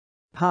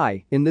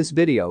Hi, in this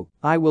video,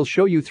 I will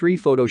show you 3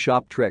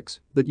 Photoshop tricks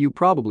that you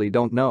probably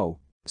don't know.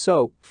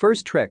 So,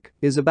 first trick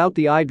is about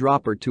the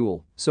eyedropper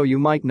tool, so you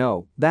might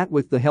know that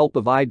with the help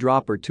of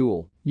eyedropper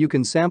tool, you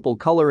can sample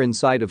color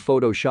inside of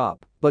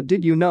Photoshop, but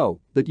did you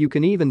know that you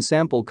can even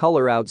sample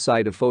color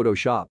outside of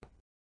Photoshop?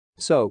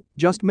 So,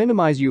 just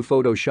minimize your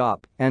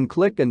Photoshop and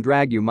click and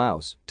drag your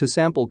mouse to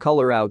sample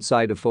color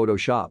outside of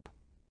Photoshop.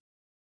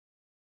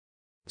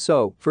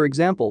 So, for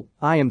example,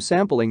 I am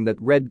sampling that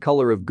red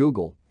color of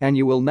Google, and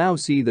you will now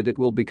see that it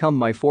will become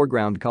my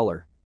foreground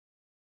color.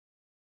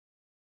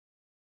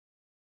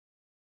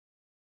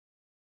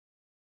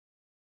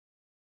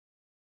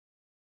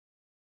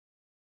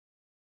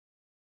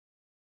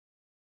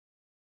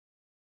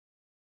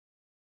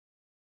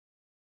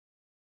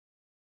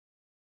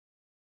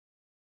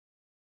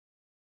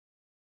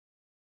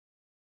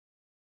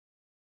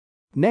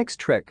 Next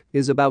trick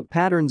is about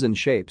patterns and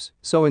shapes,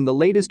 so in the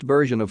latest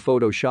version of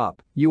Photoshop,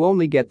 you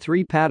only get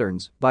 3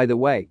 patterns. By the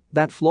way,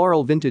 that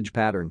floral vintage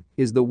pattern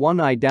is the one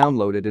I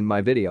downloaded in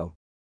my video.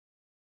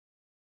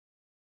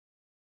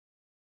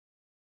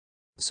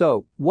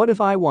 So, what if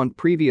I want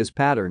previous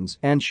patterns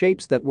and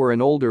shapes that were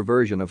an older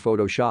version of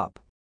Photoshop?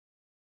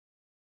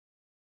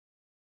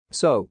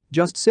 So,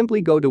 just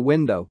simply go to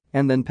Window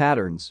and then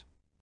Patterns.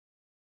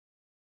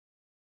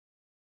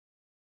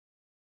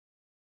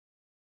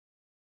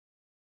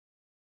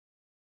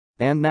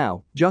 And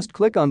now, just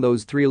click on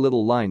those 3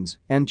 little lines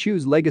and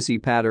choose Legacy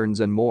Patterns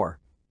and More.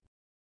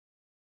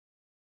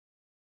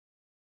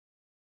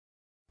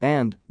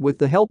 And, with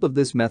the help of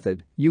this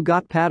method, you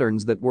got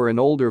patterns that were in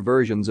older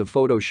versions of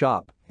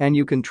Photoshop, and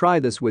you can try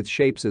this with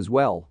shapes as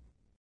well.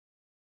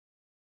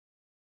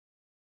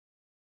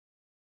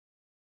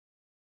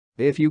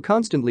 If you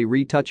constantly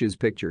retouches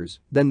pictures,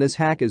 then this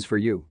hack is for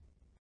you.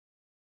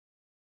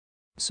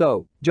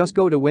 So, just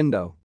go to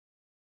Window,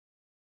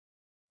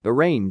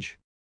 Arrange,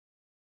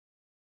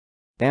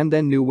 and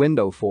then New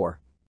Window 4.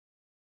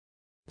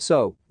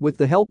 So, with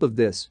the help of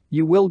this,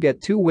 you will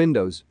get 2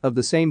 windows of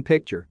the same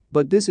picture,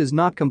 but this is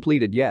not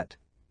completed yet.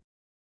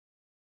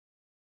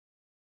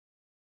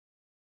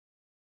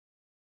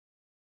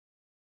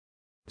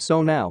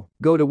 So now,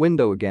 go to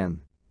Window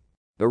again,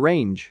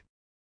 Arrange,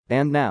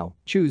 and now,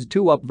 choose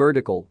 2 up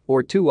vertical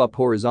or 2 up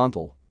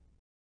horizontal.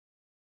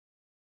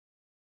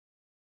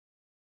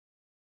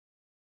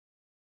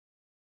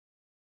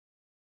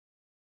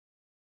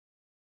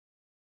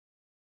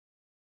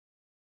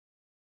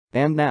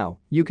 And now,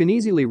 you can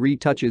easily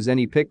retouches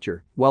any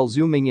picture while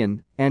zooming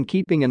in and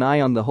keeping an eye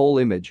on the whole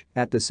image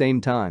at the same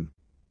time.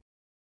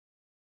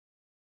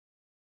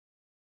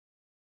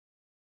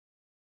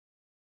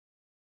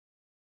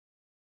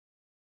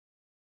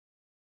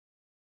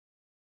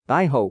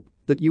 I hope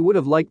that you would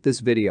have liked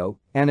this video,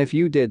 and if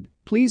you did,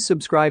 please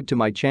subscribe to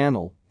my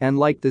channel and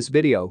like this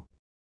video.